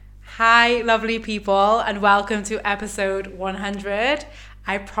Hi, lovely people, and welcome to episode 100.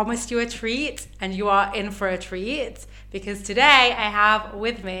 I promised you a treat, and you are in for a treat, because today I have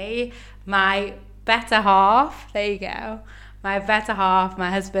with me my better half. There you go. My better half,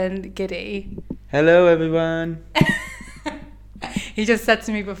 my husband, Giddy. Hello, everyone. He just said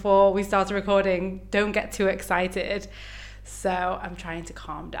to me before we started recording, don't get too excited. So I'm trying to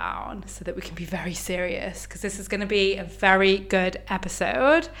calm down so that we can be very serious, because this is going to be a very good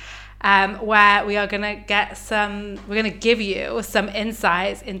episode where we are going to we're going to give you some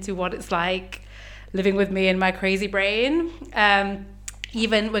insights into what it's like living with me and my crazy brain.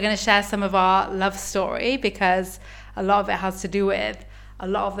 Even we're going to share some of our love story, because a lot of it has to do with a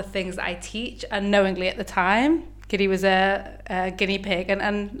lot of the things that I teach unknowingly at the time. Giddy was a guinea pig, an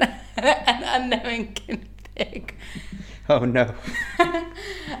unknowing guinea pig. Oh no.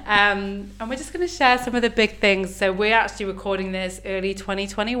 And we're just going to share some of the big things. So we're actually recording this early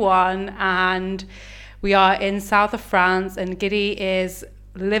 2021, and we are in south of France, and Giddy is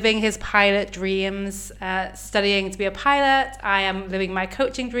living his pilot dreams, studying to be a pilot. I am living my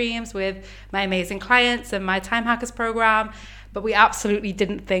coaching dreams with my amazing clients and my Time Hackers program. But we absolutely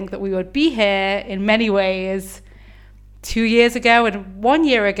didn't think that we would be here in many ways 2 years ago, and 1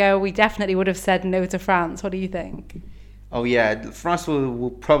 year ago we definitely would have said no to France. What do you think? Oh yeah, France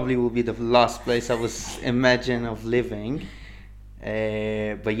will probably be the last place I was imagine of living.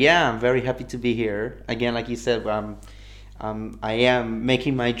 But yeah, I'm very happy to be here. Again, like you said, I am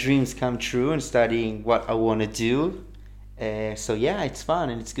making my dreams come true and studying what I want to do. So yeah, it's fun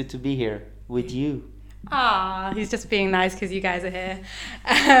and it's good to be here with you. Ah, he's just being nice because you guys are here.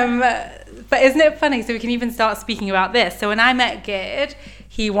 But isn't it funny? So we can even start speaking about this. So when I met Gid,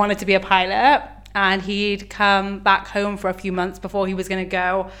 he wanted to be a pilot, and he'd come back home for a few months before he was going to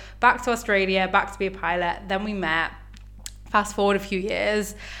go back to Australia, back to be a pilot. Then we met. Fast forward a few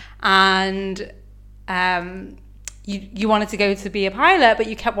years, and you wanted to go to be a pilot, but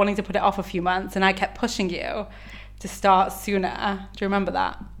you kept wanting to put it off a few months, and I kept pushing you to start sooner. Do you remember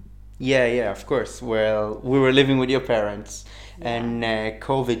that? Yeah, of course. Well, we were living with your parents, and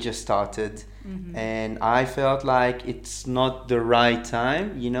COVID just started, and I felt like it's not the right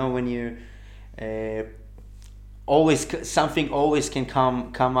time. You know, when you something always can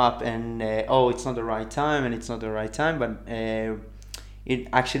come up, and it's not the right time, and it's not the right time. But it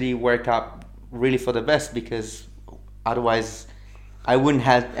actually worked out really for the best, because otherwise I wouldn't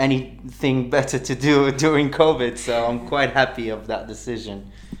have anything better to do during COVID. So I'm quite happy of that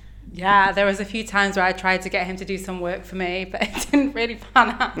decision. Yeah, there was a few times where I tried to get him to do some work for me, but it didn't really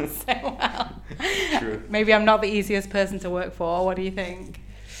pan out so well. True. Maybe I'm not the easiest person to work for. What do you think?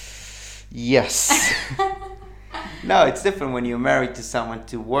 Yes. No, it's different when you're married to someone,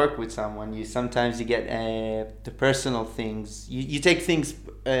 to work with someone. Sometimes you get the personal things. You take things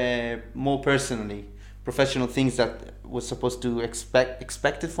more personally. Professional things that was supposed to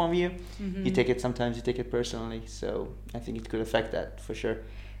expected from you. Mm-hmm. Sometimes you take it personally. So I think it could affect that for sure.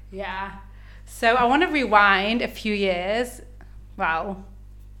 Yeah. So I want to rewind a few years. Well,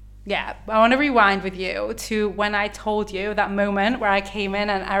 yeah, I want to rewind with you to when I told you that moment where I came in,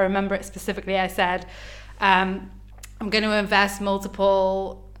 and I remember it specifically. I said, I'm going to invest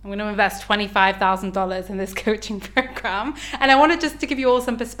 $25,000 in this coaching program. And I wanted just to give you all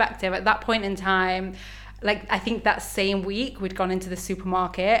some perspective. At that point in time, like, I think that same week we'd gone into the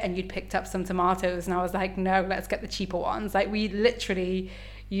supermarket and you'd picked up some tomatoes, and I was like, no, let's get the cheaper ones. Like, we literally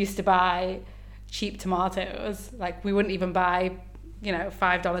used to buy cheap tomatoes. Like, we wouldn't even buy,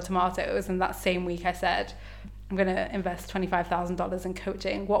 $5 tomatoes. And that same week I said, I'm going to invest $25,000 in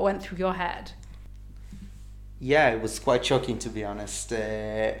coaching. What went through your head? Yeah, it was quite shocking, to be honest.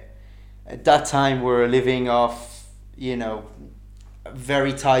 At that time, we were living off, a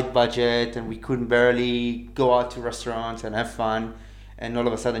very tight budget, and we couldn't barely go out to restaurants and have fun. And all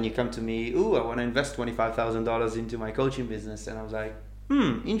of a sudden you come to me, I want to invest $25,000 into my coaching business. And I was like,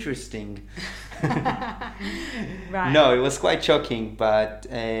 interesting. Right. No, it was quite shocking, but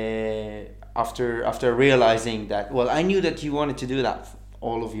after realizing that, I knew that you wanted to do that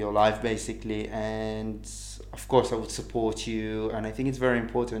all of your life, basically, and of course I would support you. And I think it's very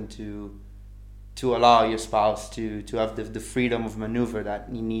important to allow your spouse to have the freedom of maneuver that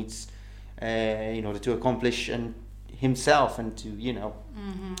he needs in order to accomplish himself and to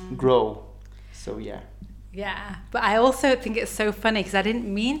grow. So yeah, but I also think it's so funny, because I didn't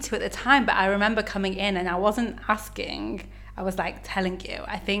mean to at the time, but I remember coming in and I wasn't asking, I was like telling you.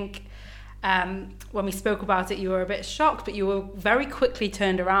 I think when we spoke about it, you were a bit shocked, but you were very quickly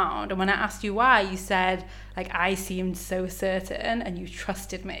turned around. And when I asked you why, you said, like, I seemed so certain and you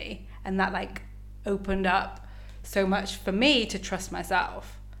trusted me. And that, like, opened up so much for me to trust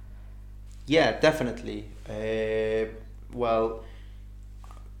myself. Yeah, definitely. Well,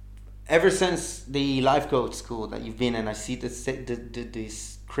 ever since the life coach school that you've been in, I see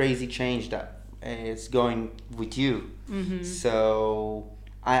this crazy change that is going with you. So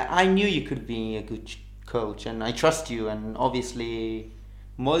I knew you could be a good coach, and I trust you, and obviously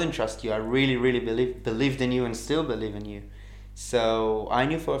more than trust you, I really, really believed in you and still believe in you. So I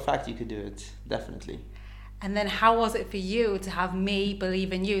knew for a fact you could do it, definitely. And then how was it for you to have me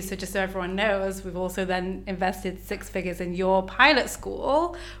believe in you? So just so everyone knows, we've also then invested 6 figures in your pilot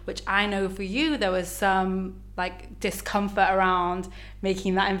school, which I know for you, there was some like discomfort around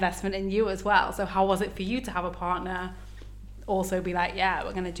making that investment in you as well. So how was it for you to have a partner also be like, yeah,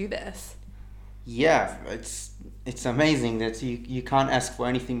 we're going to do this? Yeah, it's amazing that you can't ask for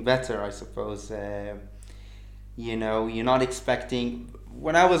anything better, I suppose. You know, you're not expecting.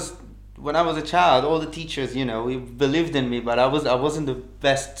 When I was a child, all the teachers, you know, believed in me, but I wasn't the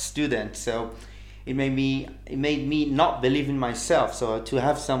best student, so it made me not believe in myself. So to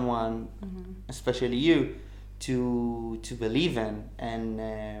have someone, especially you, to believe in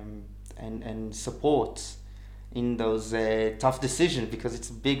and support in those tough decisions, because it's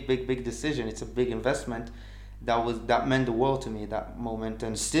a big decision, it's a big investment. That meant the world to me, that moment.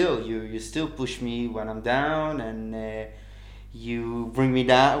 And still you still push me when I'm down, and you bring me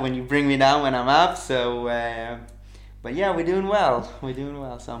down when I'm up. So but yeah, we're doing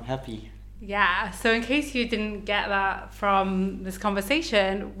well, so I'm happy. Yeah, so in case you didn't get that from this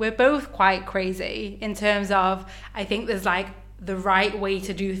conversation, we're both quite crazy in terms of, I think there's like the right way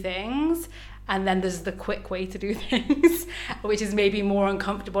to do things, and then there's the quick way to do things, which is maybe more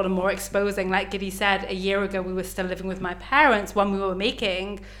uncomfortable and more exposing. Like Giddy said, a year ago, we were still living with my parents when we were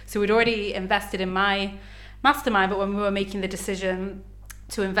making, so we'd already invested in my mastermind, but when we were making the decision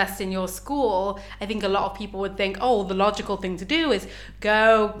to invest in your school, I think a lot of people would think, oh, the logical thing to do is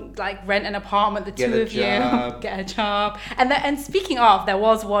go like rent an apartment, the two of you, get a job. And speaking of, there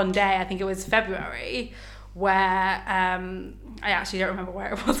was one day, I think it was February, where I actually don't remember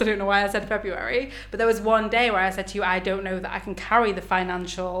where it was. I don't know why I said February, but there was one day where I said to you, I don't know that I can carry the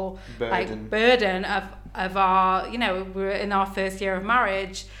financial burden of our, you know, we were in our first year of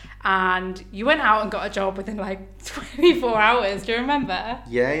marriage, and you went out and got a job within like 24 hours. Do you remember?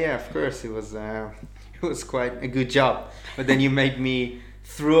 Yeah, of course. It was quite a good job, but then you made me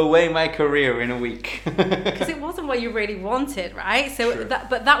threw away my career in a week. Because it wasn't what you really wanted, right? So Sure.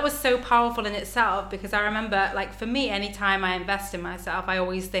 that was so powerful in itself, because I remember, like, for me, anytime I invest in myself, I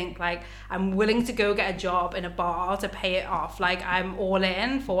always think like I'm willing to go get a job in a bar to pay it off. Like, I'm all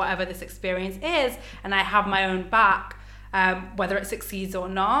in for whatever this experience is, and I have my own back, whether it succeeds or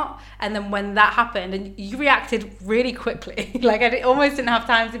not. And then when that happened, and you reacted really quickly, like almost didn't have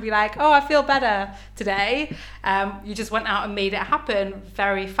time to be like, oh, I feel better today. You just went out and made it happen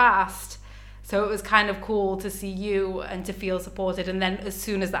very fast. So it was kind of cool to see you and to feel supported. And then as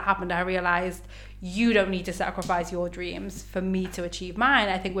soon as that happened, I realized you don't need to sacrifice your dreams for me to achieve mine.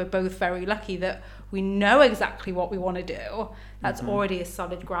 I think we're both very lucky that we know exactly what we want to do. That's already a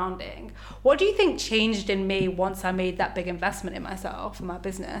solid grounding. What do you think changed in me once I made that big investment in myself and my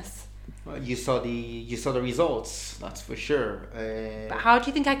business? Well, you saw the results, that's for sure. But how do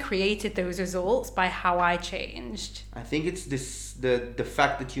you think I created those results? By how I changed? I think it's the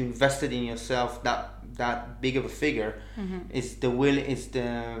fact that you invested in yourself that big of a figure. Is the will, is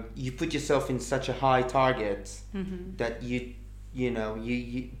the you put yourself in such a high target that you know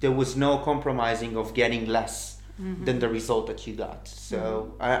there was no compromising of getting less than the result that you got.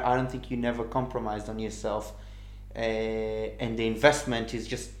 So I don't think you never compromised on yourself, and the investment is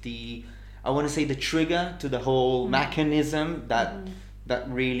just the trigger to the whole mechanism that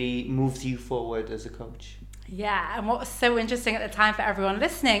really moves you forward as a coach. Yeah, and what was so interesting at the time for everyone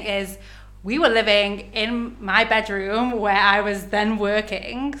listening is we were living in my bedroom where I was then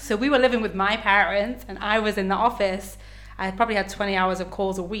working. So we were living with my parents and I was in the office. I probably had 20 hours of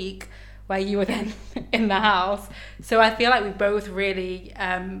calls a week where you were then in the house. So I feel like we both really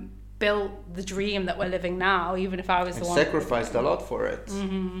built the dream that we're living now, even if I was the one sacrificed a lot for it.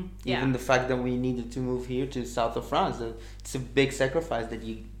 Yeah. Even the fact that we needed to move here to south of France, it's a big sacrifice that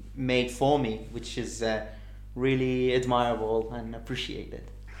you made for me, which is really admirable and appreciated.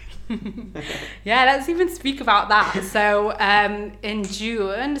 Yeah, let's even speak about that. So in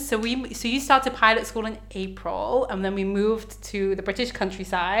June, so you started pilot school in April, and then we moved to the British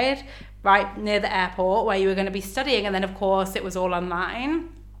countryside, right near the airport where you were going to be studying, and then of course it was all online.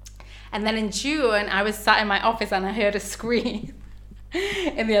 And then in June, I was sat in my office and I heard a scream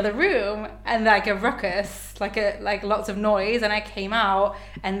in the other room, and like a ruckus, like lots of noise, and I came out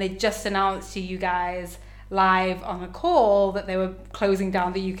and they just announced to you guys live on a call that they were closing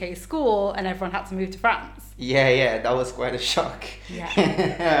down the UK school and everyone had to move to France. Yeah, that was quite a shock.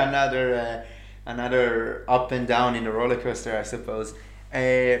 Yeah. Another up and down in the roller coaster, I suppose.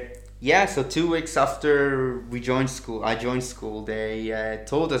 So 2 weeks after I joined school, they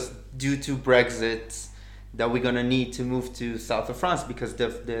told us, due to Brexit, that we're gonna need to move to south of France, because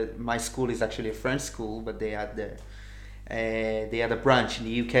my school is actually a French school, but they had a branch in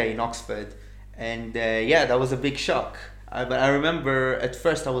the UK in Oxford, and that was a big shock. But I remember at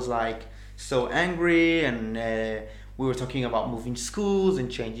first I was like so angry, and we were talking about moving schools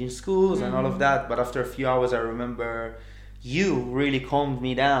and changing schools and all of that. But after a few hours, I remember you really calmed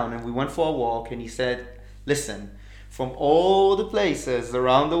me down, and we went for a walk, and he said, listen, from all the places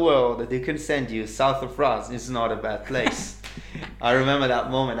around the world that they can send you, south of France is not a bad place. I remember that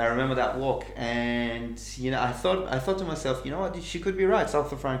moment. I remember that walk, and I thought to myself, you know what? She could be right.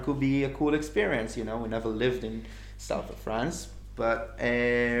 South of France could be a cool experience. We never lived in south of France, but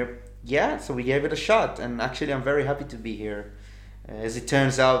so we gave it a shot, and actually, I'm very happy to be here. As it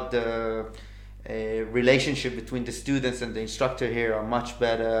turns out, the relationship between the students and the instructor here are much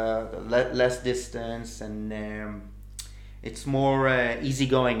better, less distance, and it's more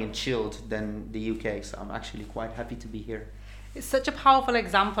easygoing and chilled than the UK. So I'm actually quite happy to be here. It's such a powerful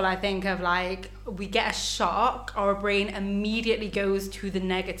example, I think, of we get a shock, our brain immediately goes to the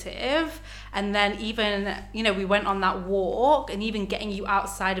negative, and then even, we went on that walk, and even getting you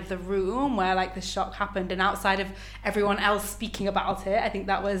outside of the room where the shock happened, and outside of everyone else speaking about it, I think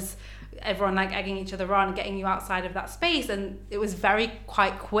that was everyone egging each other on, getting you outside of that space, and it was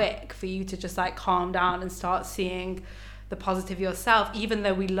quite quick for you to just calm down and start seeing the positive yourself, even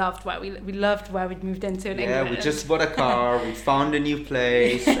though we loved where we'd moved into in England. We just bought a car, we found a new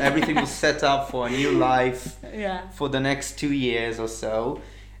place, everything was set up for a new life for the next 2 years or so,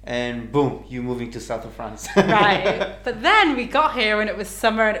 and boom, you're moving to south of France. Right. But then we got here and it was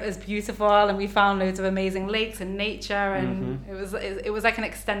summer and it was beautiful, and we found loads of amazing lakes and nature, and it was like an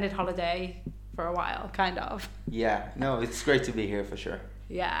extended holiday for a while, kind of. Yeah, no, it's great to be here for sure.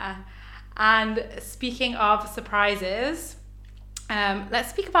 Yeah. And speaking of surprises, let's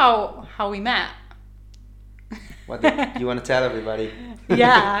speak about how we met. What do you want to tell everybody?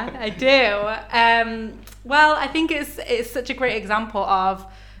 Yeah, I do. Well, I think it's such a great example of,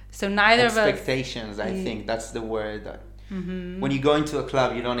 so neither of us... Expectations, I think that's the word. When you go into a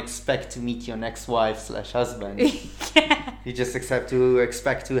club, you don't expect to meet your next wife/husband. Yeah. You just expect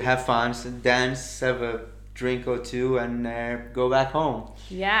to have fun, dance, have a drink or two, and go back home.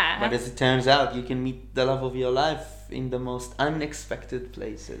 Yeah. But as it turns out, you can meet the love of your life in the most unexpected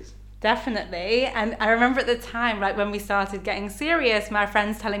places. Definitely. And I remember at the time, when we started getting serious, my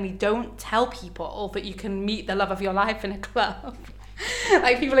friends telling me, don't tell people that you can meet the love of your life in a club.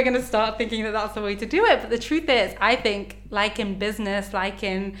 People are going to start thinking that that's the way to do it. But the truth is, I think, in business,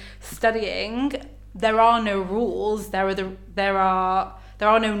 in studying, there are no rules. There are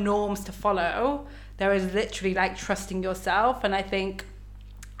no norms to follow. There is literally trusting yourself. And I think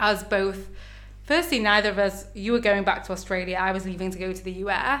as both, firstly, neither of us, you were going back to Australia, I was leaving to go to the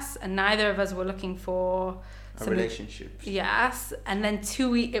US, and neither of us were looking for a relationship. Yes. And then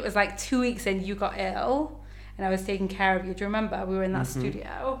it was 2 weeks in, you got ill, and I was taking care of you. Do you remember? We were in that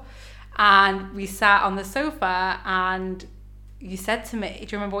studio, and we sat on the sofa, and you said to me,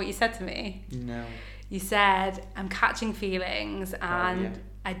 do you remember what you said to me? No. You said, I'm catching feelings, and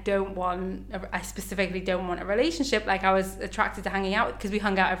I specifically don't want a relationship. I was attracted to hanging out because we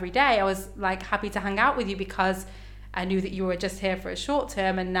hung out every day. I was happy to hang out with you because I knew that you were just here for a short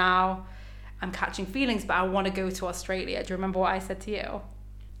term, and now I'm catching feelings, but I want to go to Australia. Do you remember what I said to you?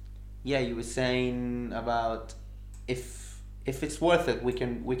 Yeah, you were saying about if it's worth it, we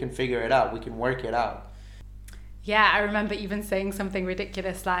can figure it out. We can work it out. Yeah, I remember even saying something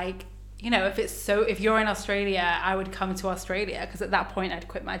ridiculous if you're in Australia, I would come to Australia, because at that point I'd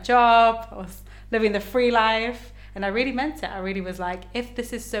quit my job, I was living the free life, and I really meant it. I really was if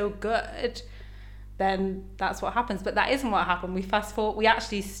this is so good, then that's what happens. But that isn't what happened. We fast forward, we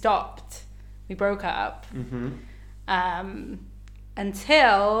actually stopped, we broke up,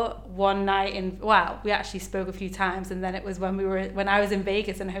 until one night we actually spoke a few times, and then it was when I was in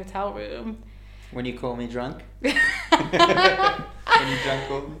Vegas in a hotel room. When you call me drunk? When you drunk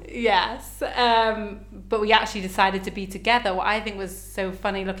called me? Yes. But we actually decided to be together. What I think was so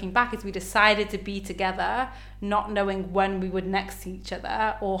funny looking back is we decided to be together, not knowing when we would next see each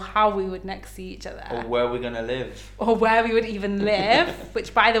other, or how we would next see each other. Or where we're going to live. Or where we would even live.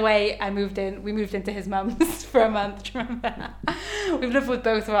 Which, by the way, we moved into his mum's for a month, do you remember? We've lived with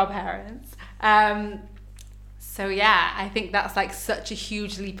both of our parents. So yeah, I think that's like such a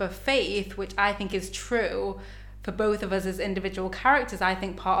huge leap of faith, which I think is true for both of us as individual characters. I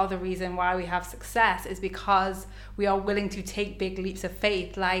think part of the reason why we have success is because we are willing to take big leaps of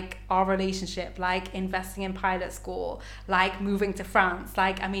faith, like our relationship, like investing in pilot school, like moving to France.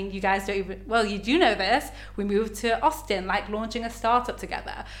 Like, I mean, you guys don't even, well, you do know this. We moved to Austin, like launching a startup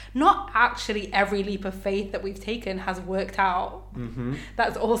together. Not actually every leap of faith that we've taken has worked out. Mm-hmm.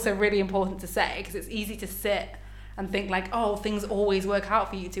 That's also really important to say, because it's easy to sit and think like, oh, things always work out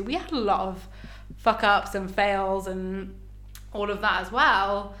for you two. We had a lot of fuck ups and fails and all of that as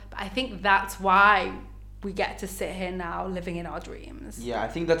well, but I think that's why we get to sit here now living in our dreams. Yeah, I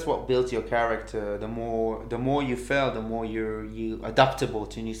think that's what builds your character. The more you fail, the more you adaptable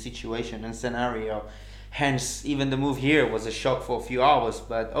to new situation and scenario. Hence, even the move here was a shock for a few hours,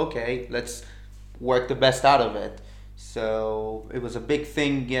 but okay, let's work the best out of it. So it was a big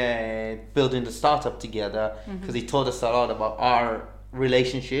thing building the startup together, because it taught us a lot about our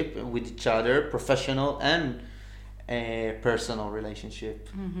relationship with each other, professional and personal relationship.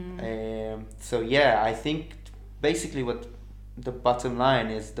 So yeah, I think basically what the bottom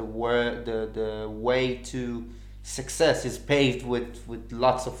line is, the way to success is paved with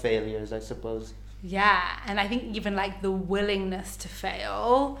lots of failures, I suppose. Yeah, and I think even like the willingness to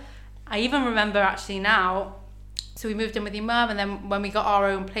fail. I even remember actually now, so we moved in with your mum, and then when we got our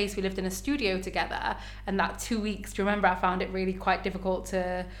own place, we lived in a studio together. And that 2 weeks, do you remember, I found it really quite difficult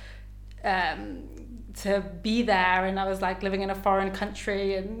to be there. And I was like living in a foreign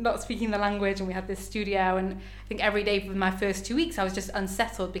country and not speaking the language, and we had this studio. And I think every day for my first 2 weeks, I was just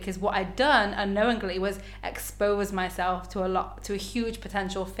unsettled, because what I'd done unknowingly was expose myself to a huge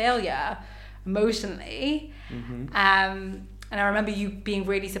potential failure emotionally. And I remember you being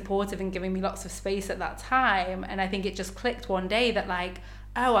really supportive and giving me lots of space at that time. And I think it just clicked one day that like,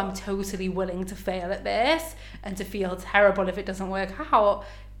 oh, I'm totally willing to fail at this and to feel terrible if it doesn't work out,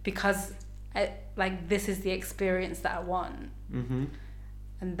 because like this is the experience that I want. And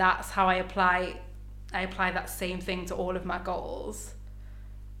that's how I apply that same thing to all of my goals.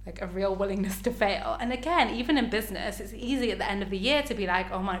 Like a real willingness to fail. And again, even in business, it's easy at the end of the year to be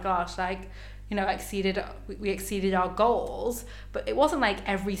like, oh my gosh, like, you know, we exceeded our goals, but it wasn't like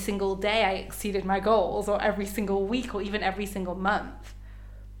every single day I exceeded my goals, or every single week, or even every single month.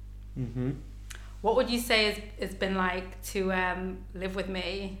 What would you say has been like to live with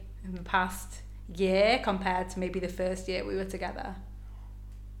me in the past year compared to maybe the first year we were together?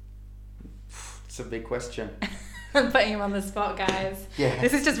 It's a big question. I'm putting him on the spot, guys. Yeah.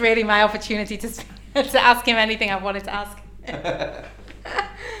 This is just really my opportunity to ask him anything I've wanted to ask.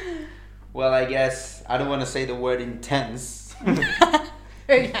 Well, I guess I don't want to say the word intense.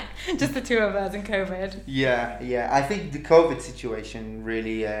 Yeah, just the two of us in COVID. Yeah. I think the COVID situation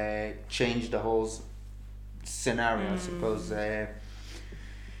really changed the whole scenario, I suppose.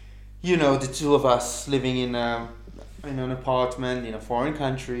 You know, the two of us living in an apartment in a foreign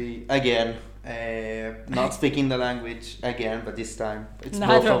country again, not speaking the language again, but this time it's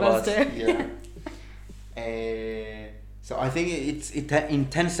Neither both of us. do. Yeah. So I think it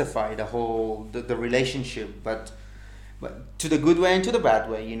intensified the relationship, but to the good way and to the bad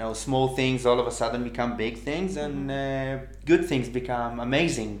way. You know, small things all of a sudden become big things, and good things become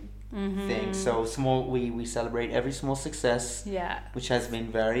amazing things. So we celebrate every small success, which has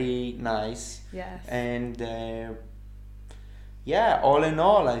been very nice. Yes. And all in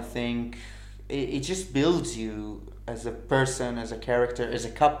all, I think it just builds you as a person, as a character, as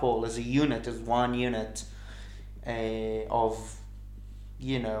a couple, as a unit, as one unit. Of,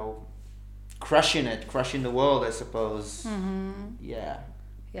 you know, crushing the world, I suppose. Yeah,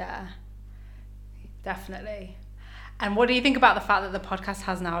 definitely. And what do you think about the fact that the podcast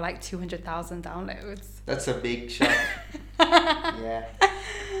has now like 200,000 downloads? That's a big shock. Yeah,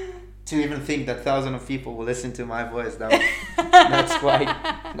 to even think that thousands of people will listen to my voice, that's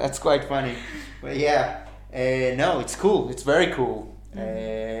quite funny. But yeah, no, it's cool, it's very cool.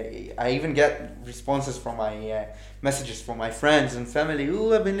 I even get responses from my messages from my friends and family.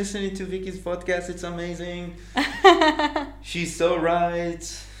 Ooh, I've been listening to Vicky's podcast. It's amazing. She's so right.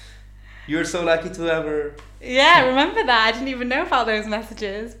 You're so lucky to have her. Yeah, remember that. I didn't even know about those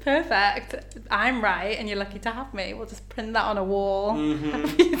messages. Perfect. I'm right and you're lucky to have me. We'll just print that on a wall.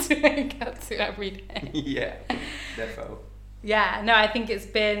 Happy to wake up to every day. Yeah, defo. Yeah, no, I think it's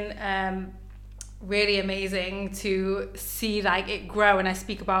been really amazing to see like it grow, and I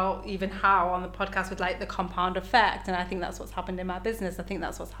speak about even how on the podcast with like the compound effect, and I think that's what's happened in my business. I think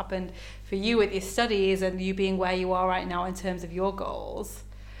that's what's happened for you with your studies and you being where you are right now in terms of your goals.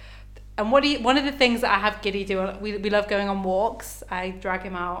 And one of the things that I have Giddy do, we love going on walks. I drag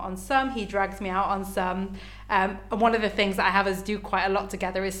him out on some, he drags me out on some. And one of the things that I have us do quite a lot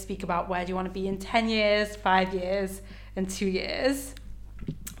together is speak about where do you want to be in 10 years, 5 years, and 2 years.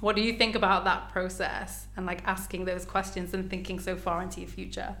 What do you think about that process and like asking those questions and thinking so far into your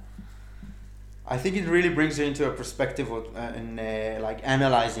future? I think it really brings you into a perspective of like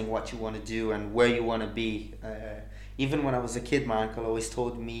analyzing what you want to do and where you want to be. Even when I was a kid, my uncle always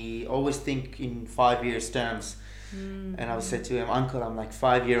told me, always think in 5 years terms. And I would say to him, Uncle, I'm like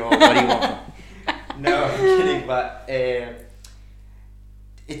 5-year-old, what do you want? No, I'm kidding, but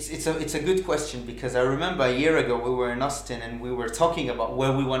it's a good question, because I remember a year ago we were in Austin and we were talking about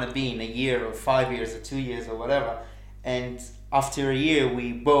where we want to be in a year or 5 years or 2 years or whatever. And after a year,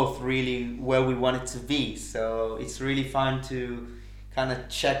 we both really where we wanted to be. So it's really fun to kind of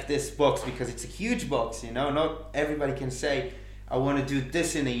check this box, because it's a huge box, you know. Not everybody can say, I want to do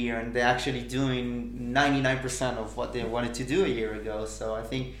this in a year, and they're actually doing 99% of what they wanted to do a year ago. So I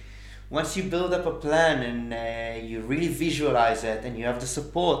think once you build up a plan and you really visualize it, and you have the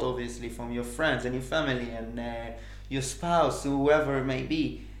support obviously from your friends and your family and your spouse, whoever it may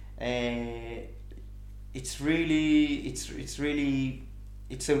be, it's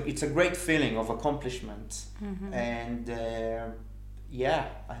a great feeling of accomplishment. And yeah,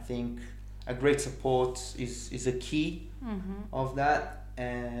 I think a great support is a key of that,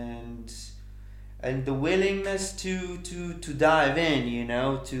 and the willingness to dive in, you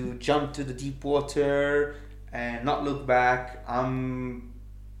know, to jump to the deep water and not look back. I'm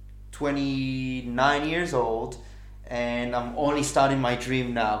 29 years old and I'm only starting my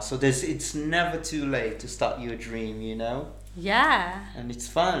dream now, so it's never too late to start your dream, you know. Yeah. And it's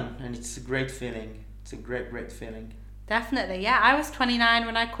fun, and it's a great feeling. It's a great feeling. Definitely, yeah. I was 29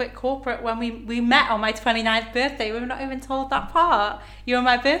 when I quit corporate, when we met on my 29th birthday. We were not even told that part. You were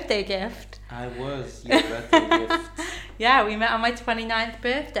my birthday gift. I was your birthday gift. Yeah, we met on my 29th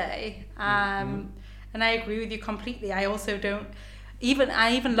birthday. And I agree with you completely. I also don't...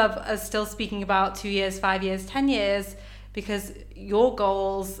 I even love us still speaking about 2 years, 5 years, 10 years, because your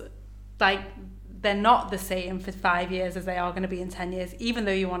goals, like, they're not the same for 5 years as they are going to be in 10 years, even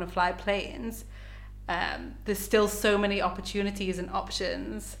though you want to fly planes. There's still so many opportunities and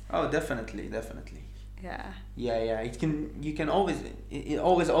options. Oh, definitely. Yeah. You can always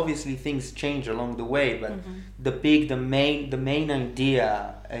obviously things change along the way, but the main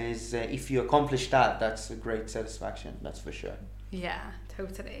idea is if you accomplish that, that's a great satisfaction. That's for sure. Yeah,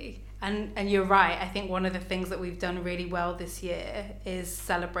 totally. And you're right. I think one of the things that we've done really well this year is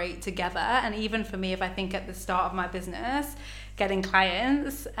celebrate together. And even for me, if I think at the start of my business, getting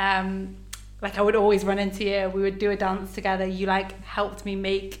clients, like I would always run into you, we would do a dance together. You like helped me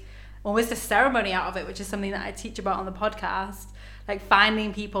make almost a ceremony out of it, which is something that I teach about on the podcast. Like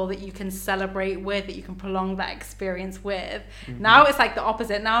finding people that you can celebrate with, that you can prolong that experience with. Now it's like the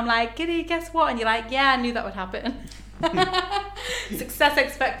opposite. Now I'm like, Giddy, guess what? And you're like, yeah, I knew that would happen. Success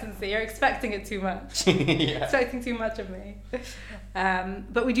expectancy. You're expecting it too much. Yeah. Expecting too much of me.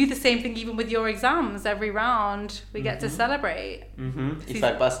 But we do the same thing even with your exams. Every round we get to celebrate. If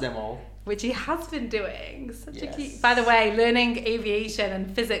I pass them all. Which he has been doing. Yes. By the way, learning aviation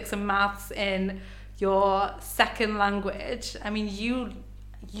and physics and maths in your second language. I mean, you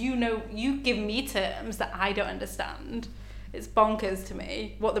give me terms that I don't understand. It's bonkers to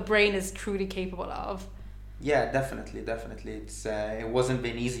me what the brain is truly capable of. Yeah, definitely. It wasn't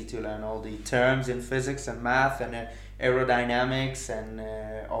been easy to learn all the terms in physics and math and aerodynamics and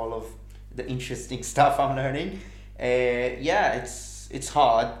all of the interesting stuff I'm learning. It's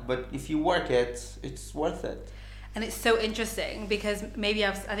hard, but if you work it, it's worth it. And it's so interesting because maybe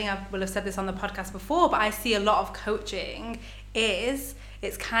I think I will have said this on the podcast before, but I see a lot of coaching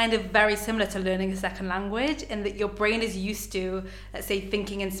it's kind of very similar to learning a second language in that your brain is used to, let's say,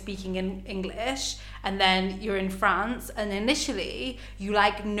 thinking and speaking in English, and then you're in France and initially you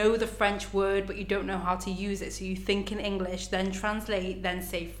like know the French word but you don't know how to use it, so you think in English, then translate, then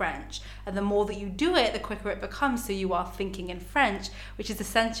say French, and the more that you do it, the quicker it becomes, so you are thinking in French, which is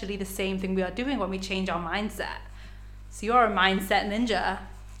essentially the same thing we are doing when we change our mindset. So you're a mindset ninja.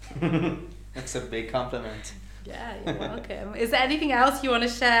 That's a big compliment. Yeah, you're welcome. Is there anything else you want to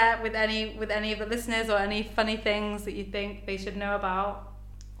share with any of the listeners, or any funny things that you think they should know about?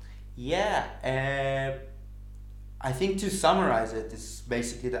 Yeah, I think to summarize it is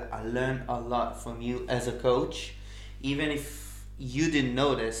basically that I learned a lot from you as a coach, even if you didn't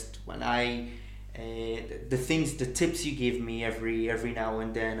notice when the tips you give me every now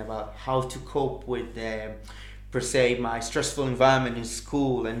and then about how to cope with per se my stressful environment in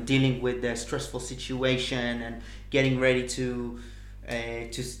school and dealing with the stressful situation and getting ready to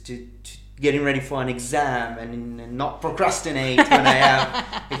to getting ready for an exam and not procrastinate when I have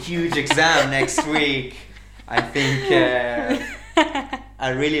a huge exam next week. I think I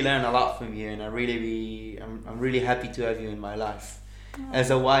really learn a lot from you, and I'm really happy to have you in my life as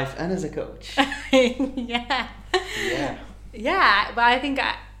a wife and as a coach. Yeah. But I think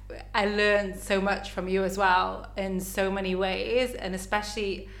I learned so much from you as well in so many ways, and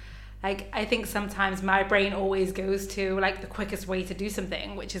especially like I think sometimes my brain always goes to like the quickest way to do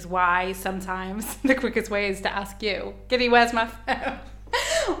something, which is why sometimes the quickest way is to ask you, Giddy, where's my phone?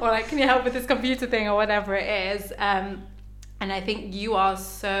 Or like, can you help with this computer thing or whatever it is. And I think you are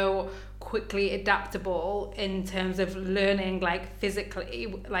so quickly adaptable in terms of learning, like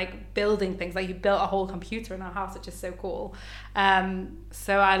physically, like building things. Like you built a whole computer in our house, which is so cool.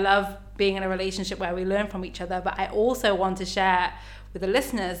 So I love being in a relationship where we learn from each other, but I also want to share with the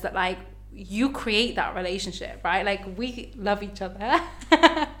listeners that like you create that relationship, right? Like we love each other.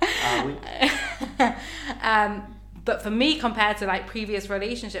 But for me, compared to like previous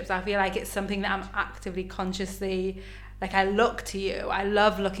relationships, I feel like it's something that I'm actively, consciously, like I look to you. I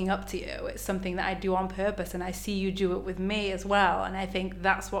love looking up to you. It's something that I do on purpose, and I see you do it with me as well. And I think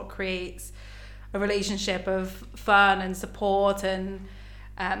that's what creates a relationship of fun and support, and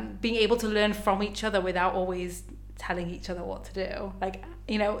being able to learn from each other without always telling each other what to do. Like,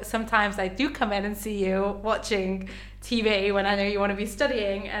 you know, sometimes I do come in and see you watching TV when I know you want to be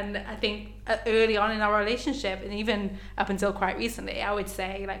studying, and I think early on in our relationship, and even up until quite recently, I would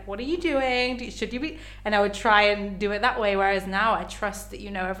say like, what are you doing? Should you be? And I would try and do it that way, whereas now I trust that you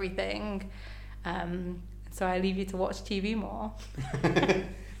know everything, so I leave you to watch TV more.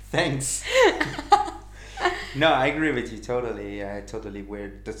 Thanks. No, I agree with you totally.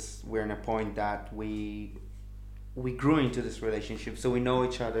 We're in a point that we grew into this relationship, so we know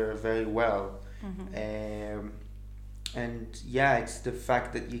each other very well. And yeah, it's the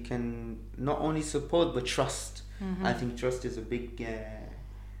fact that you can not only support but trust. I think trust is a big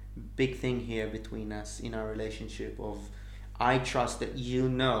thing here between us in our relationship. Of I trust that you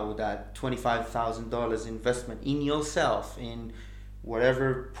know that $25,000 investment in yourself, in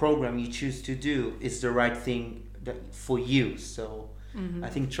whatever program you choose to do, is the right thing for you. So I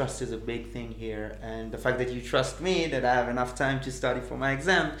think trust is a big thing here, and the fact that you trust me that I have enough time to study for my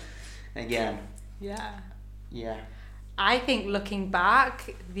exam, again. Yeah. I think looking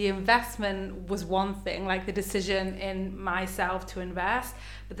back, the investment was one thing, like the decision in myself to invest,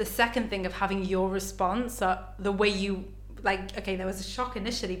 but the second thing of having your response, the way you, like, okay, there was a shock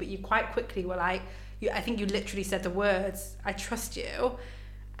initially, but you quite quickly were like, I think you literally said the words, I trust you,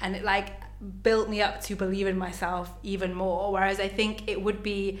 and it like built me up to believe in myself even more. Whereas I think it would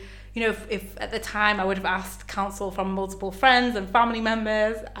be, you know, if at the time I would have asked counsel from multiple friends and family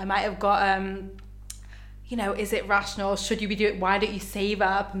members, I might have got, you know, is it rational? Should you be doing it? Why don't you save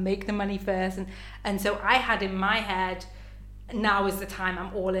up and make the money first? And so I had in my head, now is the time,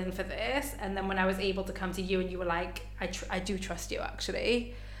 I'm all in for this. And then when I was able to come to you and you were like, I do trust you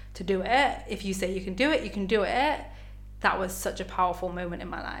actually to do it. If you say you can do it, you can do it. That was such a powerful moment in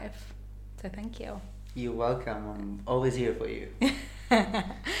my life. So thank you. You're welcome. I'm always here for you.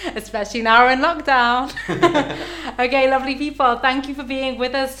 Especially now we're in lockdown. Okay, lovely people. Thank you for being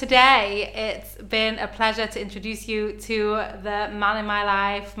with us today. It's been a pleasure to introduce you to the man in my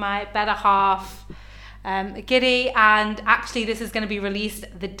life, my better half, Giddy. And actually, this is going to be released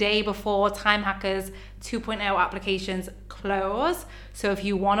the day before Time Hackers 2.0 applications close. So if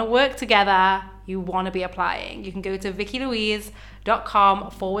you want to work together, you want to be applying, you can go to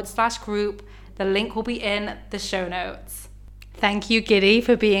vickylouise.com/group. The link will be in the show notes. Thank you, Giddy,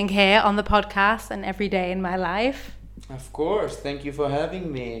 for being here on the podcast and every day in my life. Of course. Thank you for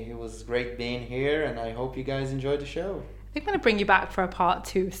having me. It was great being here, and I hope you guys enjoyed the show. I think I'm going to bring you back for a part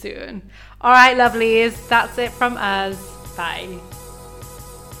 2 soon. All right, lovelies. That's it from us. Bye.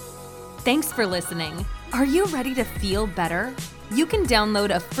 Thanks for listening. Are you ready to feel better? You can download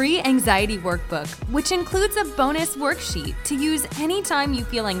a free anxiety workbook, which includes a bonus worksheet to use anytime you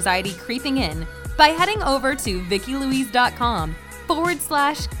feel anxiety creeping in by heading over to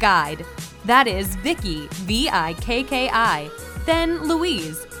vickylouise.com/guide. That is Vicky, VIKKI, then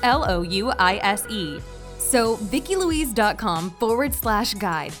Louise, LOUISE. So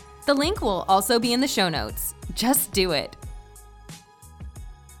vickylouise.com/guide. The link will also be in the show notes. Just do it.